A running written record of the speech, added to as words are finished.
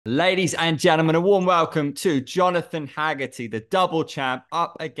Ladies and gentlemen, a warm welcome to Jonathan Haggerty, the double champ,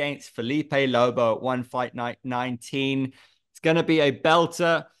 up against Felipe Lobo at One Fight Night 19. It's going to be a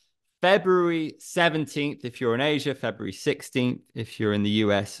belter. February 17th if you're in Asia, February 16th if you're in the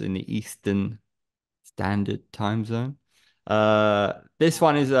US in the Eastern Standard Time Zone. This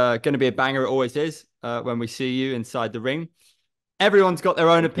one is going to be a banger. It always is when we see you inside the ring. Everyone's got their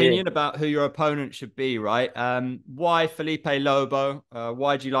own Thank you. opinion about who your opponent should be, right? Why Felipe Lobo?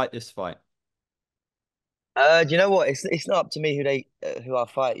 Why do you like this fight? Do you know what? It's not up to me who I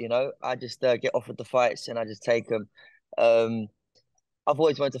fight. I just get offered the fights and I just take them. Um, I've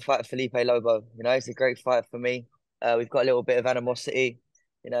always wanted to fight Felipe Lobo. It's a great fight for me. We've got a little bit of animosity,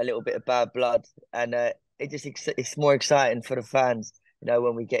 a little bit of bad blood, and it's more exciting for the fans.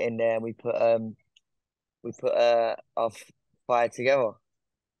 When we get in there and we put our fight together.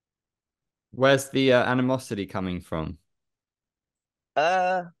 Where's the animosity coming from?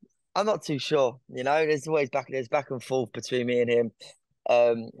 Uh, I'm not too sure. There's back and forth between me and him.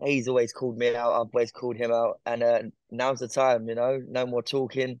 He's always called me out. I've always called him out, and now's the time. No more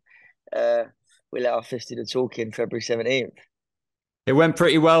talking. Uh, we let our fist do the talking February 17th. It went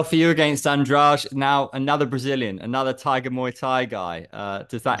pretty well for you against Andrade. Now another Brazilian, another Tiger Muay Thai guy.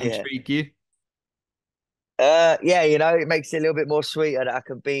 Does that Yeah. intrigue you? Yeah. It makes it a little bit more sweeter that I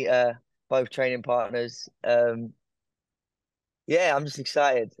can beat both training partners. Yeah, I'm just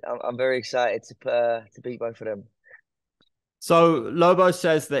excited. I'm very excited to beat both of them. So Lobo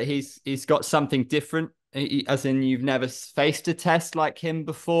says that he's got something different, as in you've never faced a test like him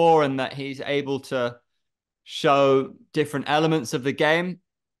before, and that he's able to show different elements of the game.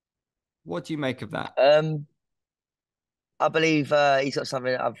 What do you make of that? Um, I believe he's got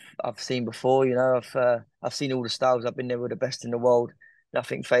something that I've seen before. I've seen all the styles. I've been there with the best in the world.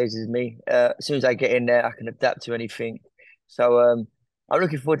 Nothing phases me. As soon as I get in there, I can adapt to anything. So I'm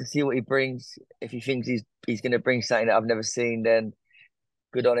looking forward to see what he brings. If he thinks he's going to bring something that I've never seen, then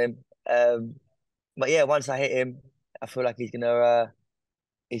good on him. But yeah, once I hit him, I feel like he's gonna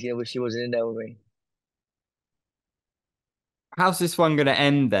wish he wasn't in there with me. How's this one going to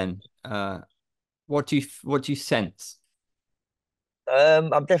end then? What do you sense?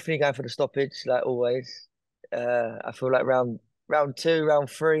 I'm definitely going for the stoppage, like always. I feel like round two, round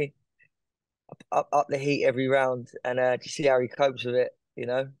three. Up the heat every round and just see how he copes with it,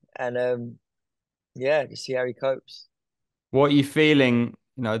 and yeah, just see how he copes. What are you feeling?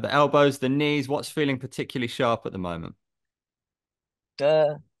 The elbows, the knees. What's feeling particularly sharp at the moment?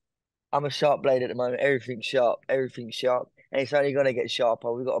 Uh, I'm a sharp blade at the moment. Everything's sharp, and it's only gonna get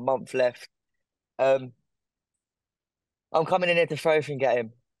sharper. We've got a month left. Um, I'm coming in there to throw everything at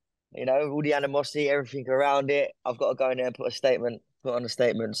him. All the animosity, everything around it. I've got to go in there and put on a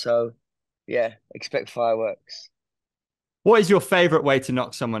statement. So yeah, expect fireworks. What is your favorite way to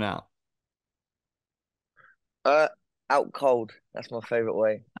knock someone out? Uh, Out cold. That's my favorite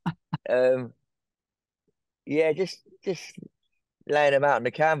way. Um, yeah, just laying them out on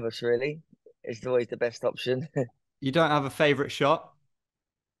the canvas, really, is always the best option. You don't have a favorite shot?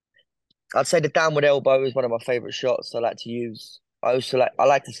 I'd say the downward elbow is one of my favorite shots I like to use. I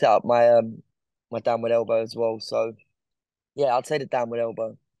like to set up my downward elbow as well. So yeah, I'd say the downward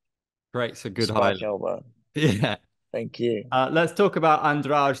elbow, Great, it's a the good spike highlight. elbow. Yeah. Thank you. Let's talk about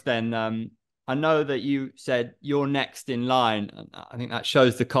Andrade then. I know that you said you're next in line, and I think that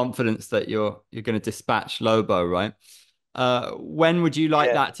shows the confidence that you're going to dispatch Lobo, right? When would you like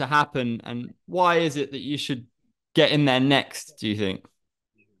Yeah, that to happen, and why is it that you should get in there next, do you think?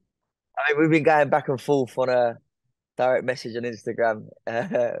 I mean we've been going back and forth on a direct message on Instagram.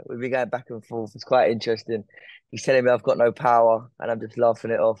 We've been going back and forth. It's quite interesting. He's telling me I've got no power, and I'm just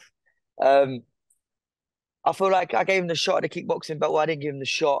laughing it off. Um, I feel like I gave him the shot at the kickboxing belt. Well, I didn't give him the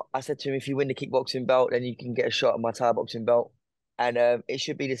shot. I said to him, if you win the kickboxing belt, then you can get a shot at my Thai boxing belt. And it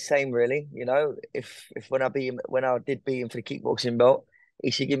should be the same, really. If when I did beat him for the kickboxing belt, he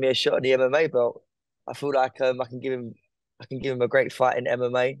should give me a shot at the MMA belt. I feel like I can give him a great fight in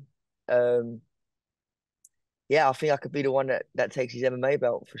MMA. Um, yeah, I think I could be the one that takes his MMA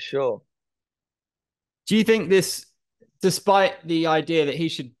belt for sure. Do you think this, despite the idea that he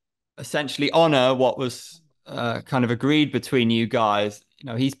should essentially honor what was kind of agreed between you guys,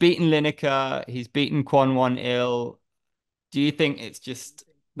 he's beaten Lineker, he's beaten Kwon One Il. Do you think it's just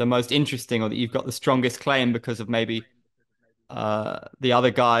the most interesting, or that you've got the strongest claim because of maybe the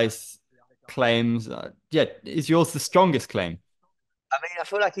other guys' claims? Yeah, is yours the strongest claim? I mean, I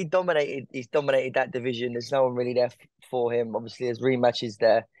feel like he's dominated that division. There's no one really there for him. Obviously, there's rematches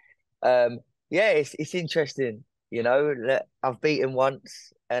there. Um, yeah, it's interesting. That I've beaten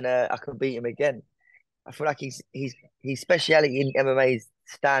once and I can beat him again. I feel like his speciality in MMA is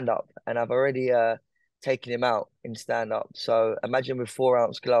stand up, and I've already taken him out in stand up. So imagine with 4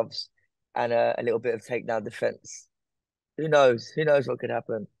 ounce gloves and a little bit of takedown defense. Who knows? Who knows what could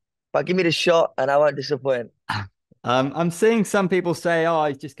happen? But give me the shot, and I won't disappoint. I'm seeing some people say, "Oh,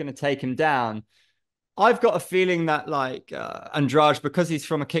 he's just going to take him down." I've got a feeling that like Andrade, because he's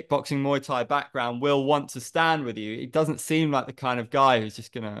from a kickboxing Muay Thai background, will want to stand with you. He doesn't seem like the kind of guy who's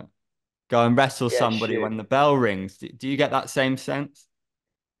just gonna go and wrestle Yeah, somebody shoot. when the bell rings. Do you get that same sense?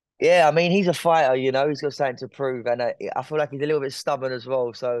 Yeah, I mean, he's a fighter, you know, he's got something to prove. And I feel like he's a little bit stubborn as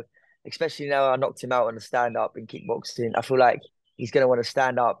well. So, especially now I knocked him out on the stand up in kickboxing, I feel like he's going to want to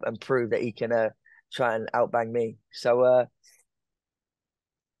stand up and prove that he can try and outbang me. So,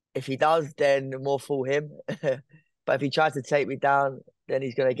 if he does, then more fool him. But if he tries to take me down, then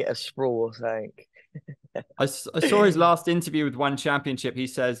he's going to get a sprawl or something. I saw his last interview with One Championship. He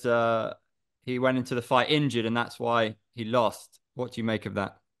says he went into the fight injured, and that's why he lost. What do you make of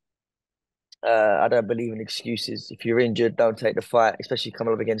that? I don't believe in excuses. If you're injured, don't take the fight, especially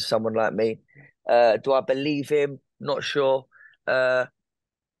coming up against someone like me. Do I believe him? Not sure. Uh,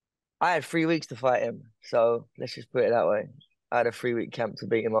 I had 3 weeks to fight him, so let's just put it that way. I had a 3 week camp to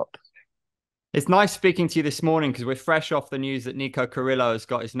beat him up. It's nice speaking to you this morning because we're fresh off the news that Nico Carrillo has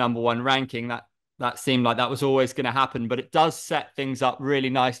got his #1 ranking. That seemed like that was always going to happen, but it does set things up really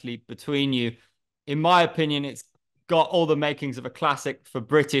nicely between you. In my opinion, it's got all the makings of a classic for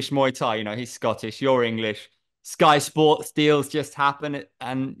British Muay Thai. You know, he's Scottish, you're English. Sky Sports deals just happen,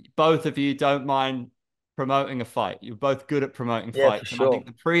 and both of you don't mind promoting a fight. You're both good at promoting Yeah, for fights, and I think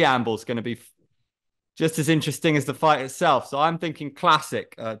sure. the preamble is going to be just as interesting as the fight itself. So I'm thinking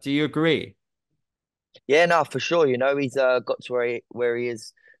classic. Do you agree? Yeah, no, for sure. You know, he's got to where he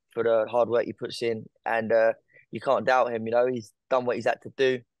is for the hard work he puts in, and you can't doubt him. You know, he's done what he's had to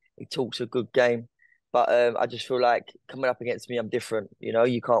do. He talks a good game, but I just feel like coming up against me, I'm different. You know,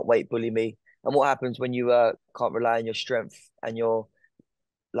 you can't weight bully me. And what happens when you can't rely on your strength and your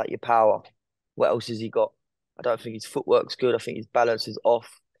power? What else has he got? I don't think his footwork's good. I think his balance is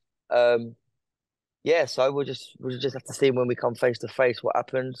off. Um, yeah, so we'll just have to see when we come face to face what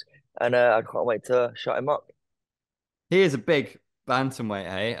happens, and I can't wait to shut him up. He is a big bantamweight,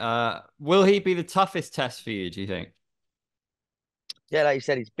 hey? Will he be the toughest test for you, do you think? Yeah, like you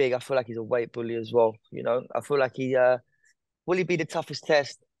said, he's big. I feel like he's a weight bully as well. You know, I feel like he will he be the toughest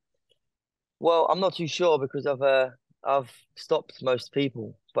test? Well, I'm not too sure because I've stopped most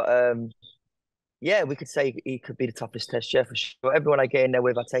people, but yeah, we could say he could be the toughest test, yeah, for sure. Everyone I get in there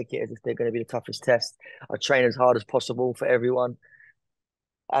with, I take it as if they're going to be the toughest test. I train as hard as possible for everyone,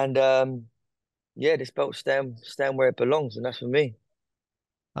 and yeah, this belt's staying where it belongs, and that's for me.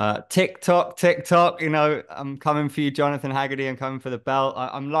 TikTok, TikTok, you know, I'm coming for you, Jonathan Haggerty. I'm coming for the belt.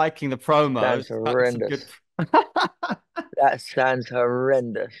 I'm liking the promos. Sounds Got some good. horrendous. That sounds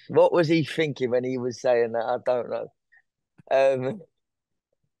horrendous. What was he thinking when he was saying that? I don't know. Um,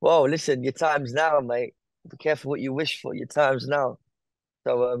 well, listen, your time's now, mate. Be careful what you wish for. Your time's now.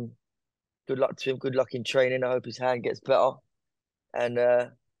 So, good luck to him. Good luck in training. I hope his hand gets better. And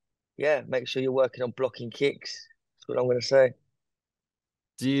yeah, make sure you're working on blocking kicks. That's what I'm gonna say.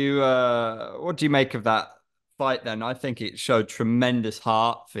 What do you make of that fight then? I think it showed tremendous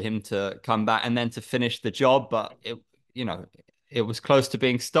heart for him to come back and then to finish the job, but you know, it was close to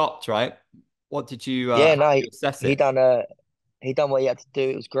being stopped, right? What did you, Yeah, how no, do you assess he it? done he done what he had to do.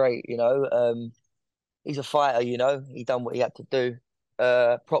 It was great, you know. He's a fighter, you know. He done what he had to do.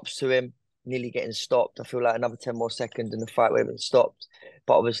 Props to him. Nearly getting stopped. I feel like another 10 more seconds and the fight would have been stopped.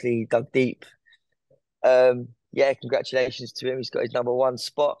 But obviously he dug deep. Yeah, congratulations to him. He's got his #1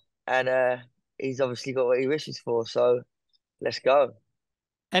 spot, and he's obviously got what he wishes for. So let's go.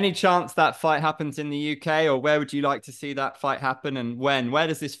 Any chance that fight happens in the UK, or where would you like to see that fight happen and when? Where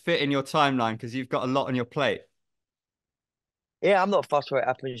does this fit in your timeline? Because you've got a lot on your plate. Yeah, I'm not fussed where it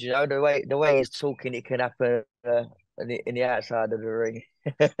happens. You know, the way he's talking, it can happen in the outside of the ring.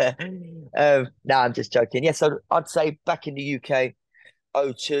 No, I'm just joking. Yeah, so I'd say back in the UK,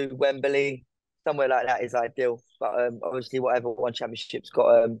 O2, Wembley, somewhere like that is ideal. But obviously, whatever one championship's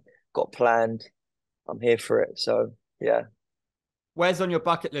got planned, I'm here for it. So yeah. Where's on your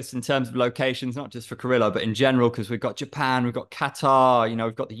bucket list in terms of locations, not just for Carrillo, but in general? Because we've got Japan, we've got Qatar, you know,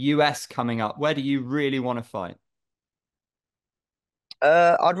 we've got the US coming up. Where do you really want to fight?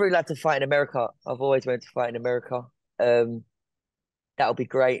 I'd really like to fight in America. I've always wanted to fight in America. Um, that would be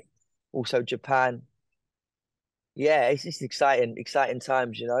great. Also Japan. Yeah, it's just exciting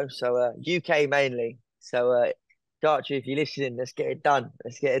times, you know. So UK mainly. So Dartrey, if you're listening, let's get it done.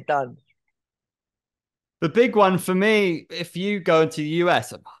 Let's get it done. The big one for me, if you go into the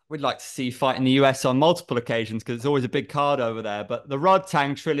US, we'd like to see you fight in the US on multiple occasions because it's always a big card over there. But the Rod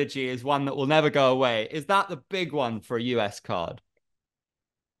Tang trilogy is one that will never go away. Is that the big one for a US card?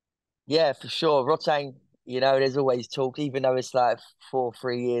 Yeah, for sure. Rotang, there's always talk, even though it's like 4,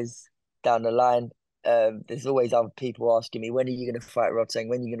 3 years down the line. There's always other people asking me, when are you going to fight Rotang?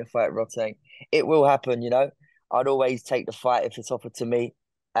 When are you going to fight Rotang? It will happen. I'd always take the fight if it's offered to me.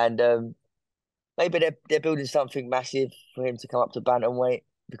 And maybe they're building something massive for him to come up to bantamweight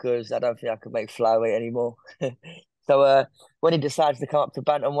because I don't think I can make flyweight anymore. So when he decides to come up to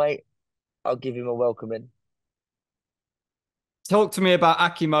bantamweight, I'll give him a welcoming. Talk to me about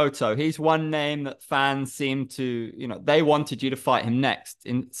Akimoto. He's one name that fans seem to, they wanted you to fight him next.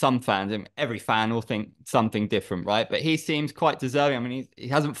 In some fans, and every fan will think something different, right? But he seems quite deserving. I mean, he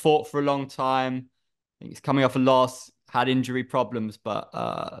hasn't fought for a long time. I think he's coming off a loss, had injury problems, but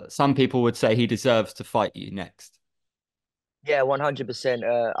some people would say he deserves to fight you next. Yeah,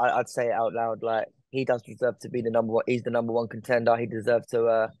 100%. I'd say it out loud. Like he does deserve to be the number one. He's the number one contender. He deserves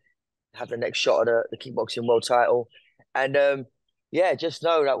to have the next shot at the kickboxing world title. And yeah, just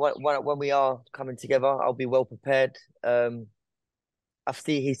know that when we are coming together, I'll be well prepared. I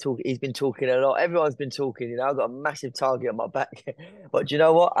see he's been talking a lot. Everyone's been talking. I've got a massive target on my back. But do you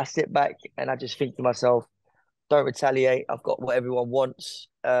know what? I sit back and I just think to myself, don't retaliate. I've got what everyone wants,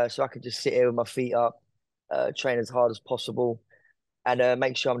 so I can just sit here with my feet up, train as hard as possible, and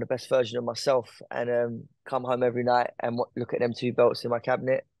make sure I'm the best version of myself. And come home every night and look at them two belts in my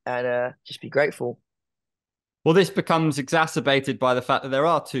cabinet and just be grateful. Well, this becomes exacerbated by the fact that there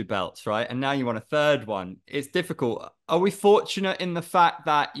are two belts, right? And now you want a third one. It's difficult. Are we fortunate in the fact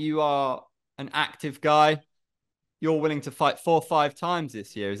that you are an active guy? You're willing to fight 4 or 5 times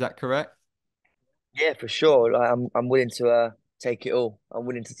this year. Is that correct? Yeah, for sure. Like, I'm willing to take it all. I'm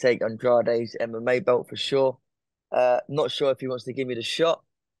willing to take Andrade's MMA belt for sure. Not sure if he wants to give me the shot,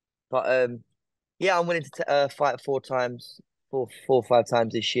 but yeah, I'm willing to fight 4 times, 4, 5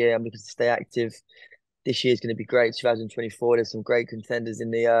 times this year. I'm looking to stay active. This year is going to be great. 2024. There's some great contenders in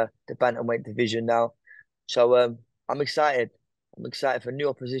the bantamweight division now, so I'm excited. I'm excited for new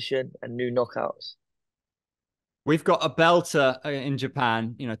opposition and new knockouts. We've got a belter in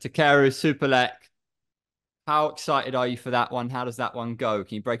Japan, Takeru Superlek. How excited are you for that one? How does that one go?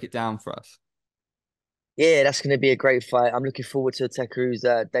 Can you break it down for us? Yeah, that's going to be a great fight. I'm looking forward to Tekuru's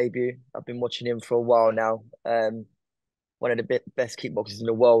debut. I've been watching him for a while now. One of the best kickboxers in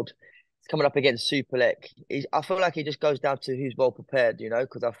the world. He's coming up against Superlek. I feel like it just goes down to who's well prepared,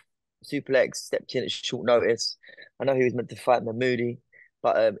 because Superlek stepped in at short notice. I know he was meant to fight Mahmoudi,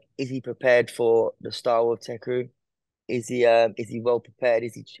 but is he prepared for the style of Teku? Is he well prepared?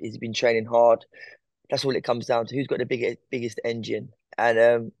 Is he been training hard? That's all it comes down to. Who's got the biggest engine?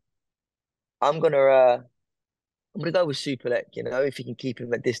 And I'm gonna uh, I'm gonna go with Superlek. If he can keep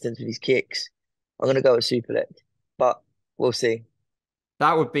him at distance with his kicks, I'm gonna go with Superlek. But we'll see.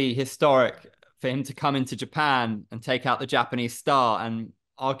 That would be historic for him to come into Japan and take out the Japanese star and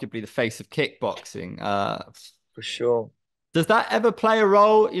arguably the face of kickboxing. For sure. Does that ever play a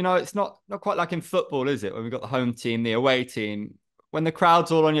role? It's not quite like in football, is it? When we've got the home team, the away team. When the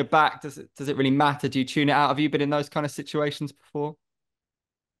crowd's all on your back, does it really matter? Do you tune it out? Have you been in those kind of situations before?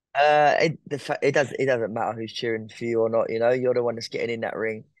 It doesn't matter who's cheering for you or not. You're the one that's getting in that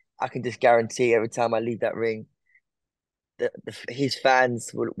ring. I can just guarantee every time I leave that ring, his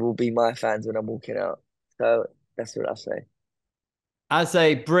fans will be my fans when I'm walking out. So that's what I say. As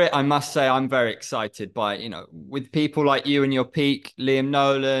a Brit, I must say I'm very excited by, with people like you and your peak, Liam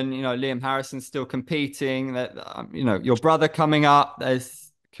Nolan, Liam Harrison's still competing, that, your brother coming up,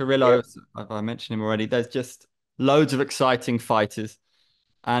 there's Carrillo, Yep. I mentioned him already. There's just loads of exciting fighters.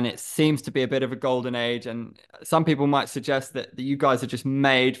 And it seems to be a bit of a golden age. And some people might suggest that you guys are just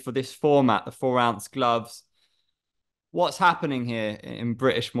made for this format, the 4 ounce gloves. What's happening here in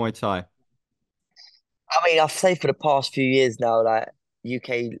British Muay Thai? I mean, I've say for the past few years now, like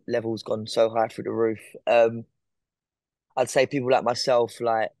UK level's gone so high through the roof. I'd say people like myself,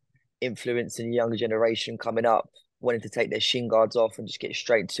 like influencing the younger generation coming up, wanting to take their shin guards off and just get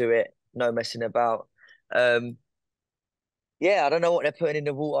straight to it, no messing about. Um, yeah, I don't know what they're putting in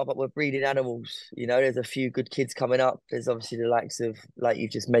the water, but we're breeding animals. There's a few good kids coming up. There's obviously the likes of, like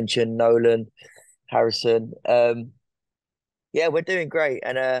you've just mentioned, Nolan, Harrison. Yeah, we're doing great,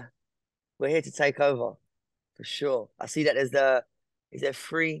 and we're here to take over for sure. I see that is there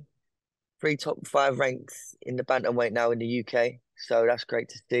three top five ranks in the bantamweight now in the UK, so that's great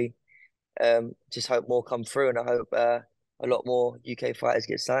to see. Just hope more come through, and I hope a lot more UK fighters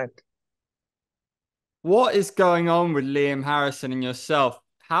get signed. What is going on with Liam Harrison and yourself?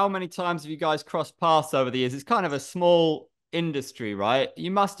 how many times have you guys crossed paths over the years? It's kind of a small industry, right?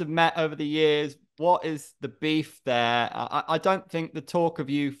 You must have met over the years. What is the beef there? I don't think the talk of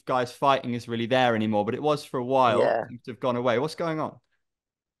you guys fighting is really there anymore, but it was for a while. Yeah. Seems to have gone away. What's going on?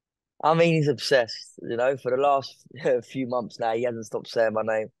 I mean, he's obsessed, for the last few months now, he hasn't stopped saying my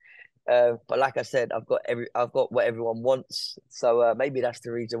name. But like I said, I've got what everyone wants. So maybe that's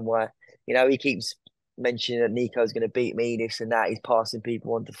the reason why. He keeps mentioning that Nico's going to beat me, this and that. He's passing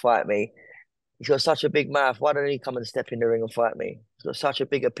people on to fight me. He's got such a big mouth. Why don't he come and step in the ring and fight me? He's got such a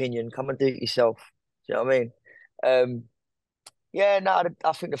big opinion. Come and do it yourself. Do you know what I mean? Um, yeah, no,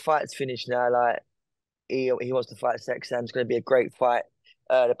 I think the fight's finished now. Like he wants to fight Seksan. It's going to be a great fight.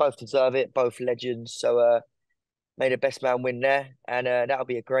 They both deserve it, both legends. So may the best man win there, and that'll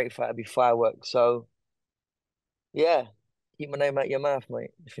be a great fight. It'll be fireworks. So yeah, keep my name out your mouth,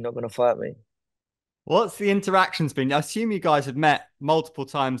 mate. If you're not going to fight me. What's the interactions been? I assume you guys have met multiple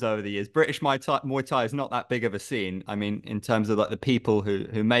times over the years. British Muay Thai is not that big of a scene. I mean, in terms of like the people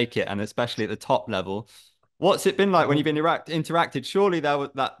who make it, and especially at the top level. What's it been like when Mhm. you've been interacted? Surely there was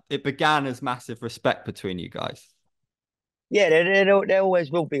that it began as massive respect between you guys. Yeah, there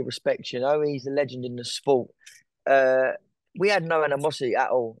always will be respect. He's a legend in the sport. Uh, we had no animosity at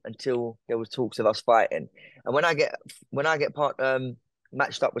all until there was talks of us fighting. And when I get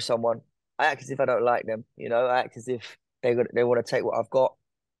matched up with someone, I act as if I don't like them. I act as if they want to take what I've got.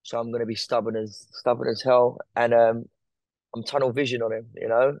 So I'm going to be stubborn as hell, and I'm tunnel vision on him.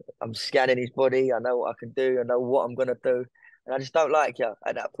 I'm scanning his body. I know what I can do. I know what I'm going to do, and I just don't like you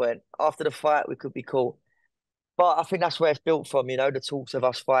at that point. After the fight, we could be cool. But I think that's where it's built from, the talks of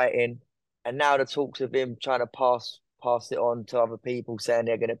us fighting, and now the talks of him trying to pass it on to other people, saying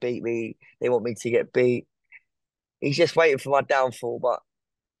they're going to beat me, they want me to get beat. He's just waiting for my downfall, but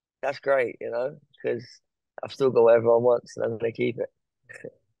that's great, because I've still got what everyone wants, and I'm going to keep it.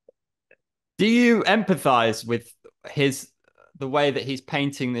 Do you empathize with his the way that he's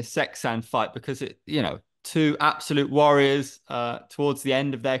painting this Seksan fight? Because two absolute warriors towards the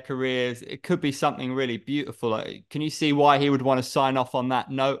end of their careers. It could be something really beautiful. Like, can you see why he would want to sign off on that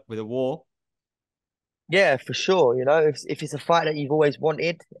note with a war? Yeah, for sure. If it's a fight that you've always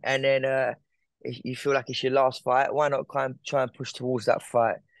wanted, and then if you feel like it's your last fight, why not try and push towards that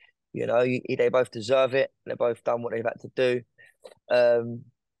fight? They both deserve it. They've both done what they've had to do. Um,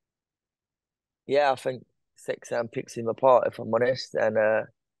 yeah, I think Seksan picks him apart, if I'm honest, and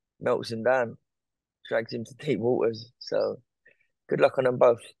melts him down, drags him to deep waters. So good luck on them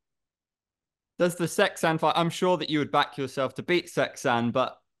both. Does the Seksan fight? I'm sure that you would back yourself to beat Seksan,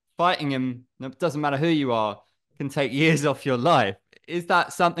 but fighting him, it doesn't matter who you are, can take years off your life. Is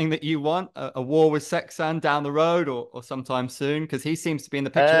that something that you want? A war with Seksan down the road or sometime soon? Because he seems to be in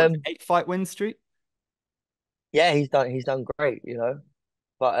the picture. What's Um, 8 fight win streak? yeah, he's done great,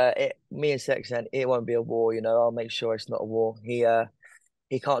 But me and Seksan, it won't be a war, I'll make sure it's not a war. He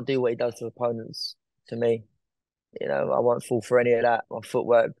can't do what he does to opponents to me. I won't fall for any of that. My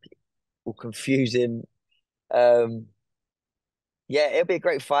footwork will confuse him. Um, yeah, it'll be a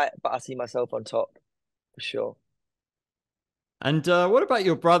great fight, but I see myself on top for sure. And what about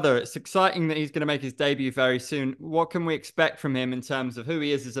your brother? It's exciting that he's going to make his debut very soon. What can we expect from him in terms of who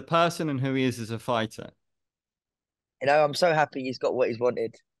he is as a person and who he is as a fighter? I'm so happy he's got what he's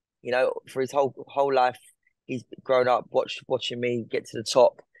wanted. For his whole life, he's grown up watching me get to the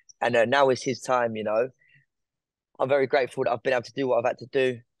top, and now it's his time. I'm very grateful that I've been able to do what I've had to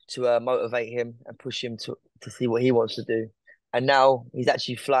do to motivate him and push him to see what he wants to do. And now he's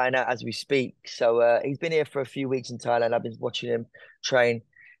actually flying out as we speak. So he's been here for a few weeks in Thailand. I've been watching him train.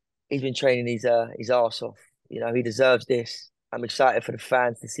 He's been training his arse off. He deserves this. I'm excited for the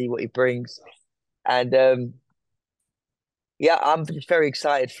fans to see what he brings. And yeah, I'm just very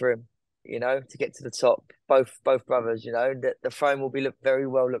excited for him, to get to the top. Both brothers, the throne will be very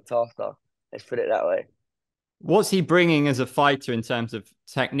well looked after. Let's put it that way. What's he bringing as a fighter in terms of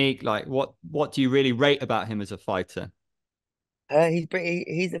technique? Like, what do you really rate about him as a fighter?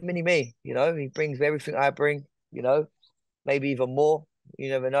 He's a mini me, He brings everything I bring, maybe even more. You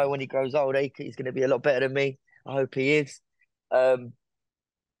never know when he grows old. He's going to be a lot better than me. I hope he is. Um,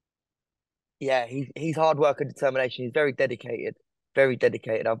 yeah, he's hard work and determination. He's very dedicated, very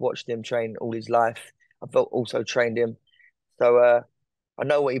dedicated. I've watched him train all his life. I've also trained him, so I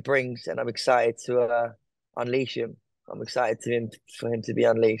know what he brings, and I'm excited to unleash him. I'm excited for him to be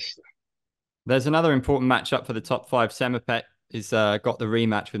unleashed. There's another important matchup for the top five. Semapet is got the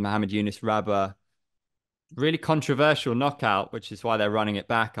rematch with Mohamed Yunus Rabah. Really controversial knockout, which is why they're running it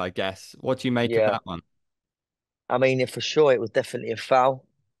back, I guess. What do you make of Yeah, that one? I mean, for sure, it was definitely a foul.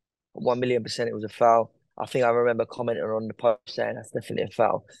 1,000,000% it was a foul. I think I remember commenting on the post saying that's definitely a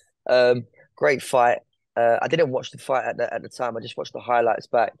foul. Um, Great fight. I didn't watch the fight at the time. I just watched the highlights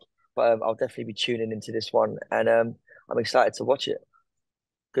back. But I'll definitely be tuning into this one, and I'm excited to watch it.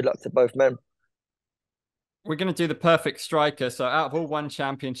 Good luck to both men. We're going to do the perfect striker. So out of all one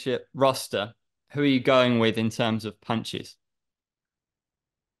championship roster, who are you going with in terms of punches?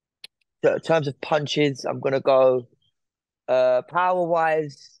 So in terms of punches, I'm gonna go power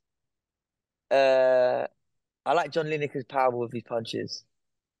wise. Uh, I like John Lineker's power with his punches.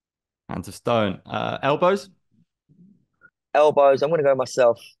 Hands of stone. Elbows? Elbows, I'm gonna go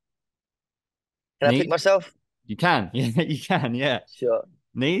myself. Can I pick Knees? myself? You can. Yeah, you can. Yeah. Sure.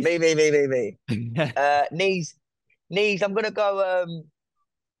 Knees? Me. Yeah. Knees, knees. I'm gonna go.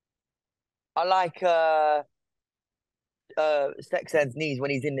 I like Seksan's knees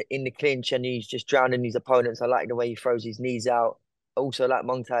when he's in the clinch and he's just drowning his opponents. I like the way he throws his knees out. Also like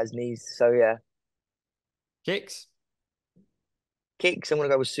Muay Thai's knees. So yeah, Kicks? kicks. I'm gonna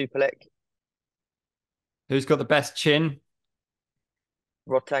go with super leg. Who's got the best chin?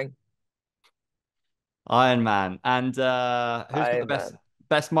 Rotang. Iron Man. And who's got the Iron best Man.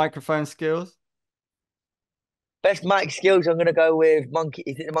 microphone skills? Best mic skills. I'm gonna go with Monkey.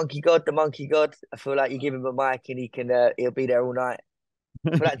 Is it the Monkey God? The Monkey God. I feel like you give him a mic and he'll be there all night.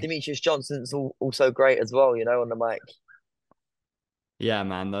 I feel like Demetrius Johnson's also great as well. On the mic Yeah,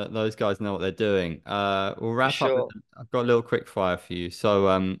 man, those guys know what they're doing. We'll for wrap up with. sure. I've got a little quick fire for you.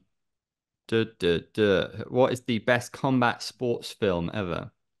 So, what is the best combat sports film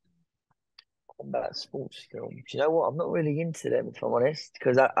ever? Combat sports film. Do you know what? I'm not really into them if I'm honest,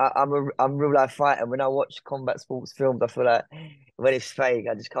 because I'm a real life fighter. When I watch combat sports films, I feel like when it's fake,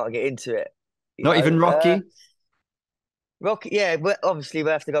 I just can't get into it. You Not know, even Rocky? Rocky. Yeah, obviously we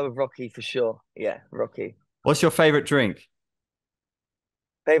have to go with Rocky for sure. Yeah, Rocky. What's your favorite drink?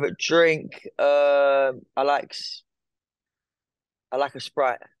 Favorite drink. I like a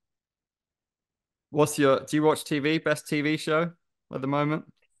Sprite. Do you watch TV? Best TV show at the moment?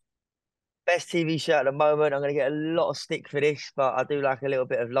 Best TV show at the moment. I'm gonna get a lot of stick for this, but I do like a little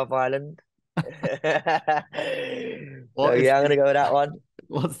bit of Love Island. So What is yeah, I'm gonna go with that one.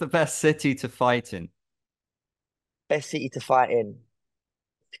 what's the best city to fight in? Best city to fight in.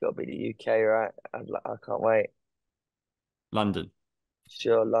 It's got to be the UK, right? I can't wait. London.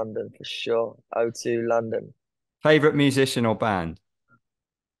 Sure, London for sure. O2 London. Favorite musician or band?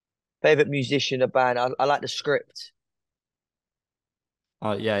 Favorite musician, a band. I like the script.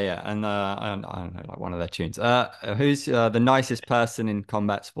 Oh yeah, yeah, and I don't know, like one of their tunes. Who's the nicest person in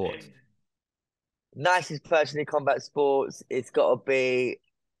combat sports? Nicest person in combat sports. It's got to be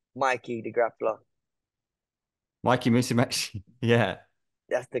Mikey, the grappler. Mikey Musumeci. Yeah.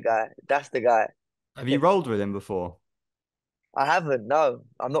 That's the guy. That's the guy. Have you rolled with him before? I haven't. No,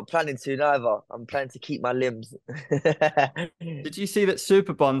 I'm not planning to neither. I'm planning to keep my limbs. Did you see that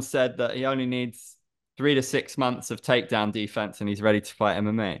Superbond said that he only needs 3 to 6 months of takedown defense and he's ready to fight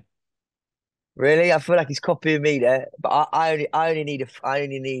MMA? Really, I feel like he's copying me there. But I only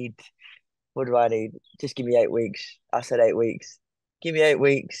need. What do I need? Just give me 8 weeks. I said 8 weeks. Give me 8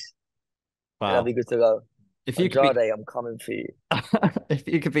 weeks, and I'll Wow. be good to go. If you could Andrade, be I'm coming for you. if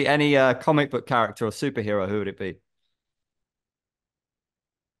you could be any comic book character or superhero, who would it be?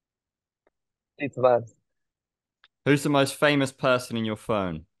 Superman. Who's the most famous person in your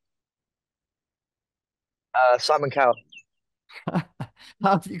phone? Simon Cowell. How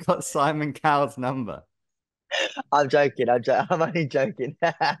have you got Simon Cowell's number? I'm joking. I'm only joking.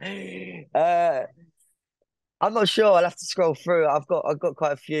 I'm not sure. I'll have to scroll through. I've got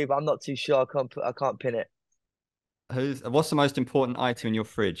quite a few, but I'm not too sure. I can't pin it. What's the most important item in your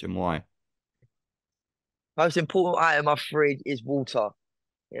fridge and why? Most important item in my fridge is water.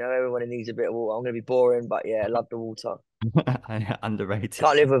 Everyone needs a bit of water. I'm gonna be boring, but yeah, I love the water. Underrated.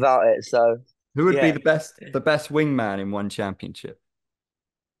 Can't live without it. So Who would be yeah, the best wingman in one championship?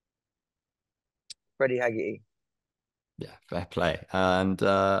 Freddie Haggerty. Yeah, fair play. And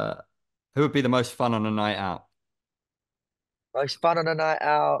who would be the most fun on a night out? Most fun on a night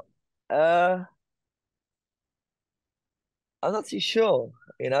out. Uh, I'm not too sure.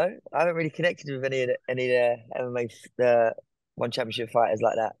 I haven't really connected with any MMA one championship fighters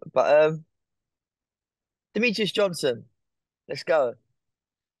like that. But Demetrius Johnson, let's go.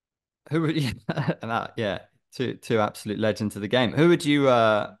 Who would yeah, yeah, two absolute legends of the game. Who would you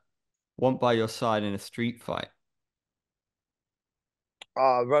want by your side in a street fight?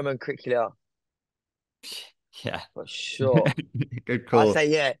 Roman Cricula Yeah. for sure. Good I call. say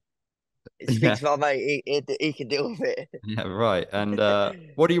yeah. Speak Yeah. to my mate. He can deal with it. Yeah, right. And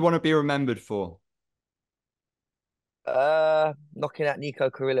what do you want to be remembered for? Knocking out Nico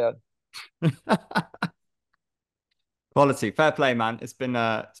Carrillo. Quality. Fair play, man. It's been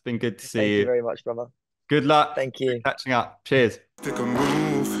good to Thank see you you. very much, brother. Good luck. Thank you. Catching up. Cheers. Take a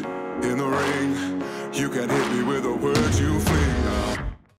move.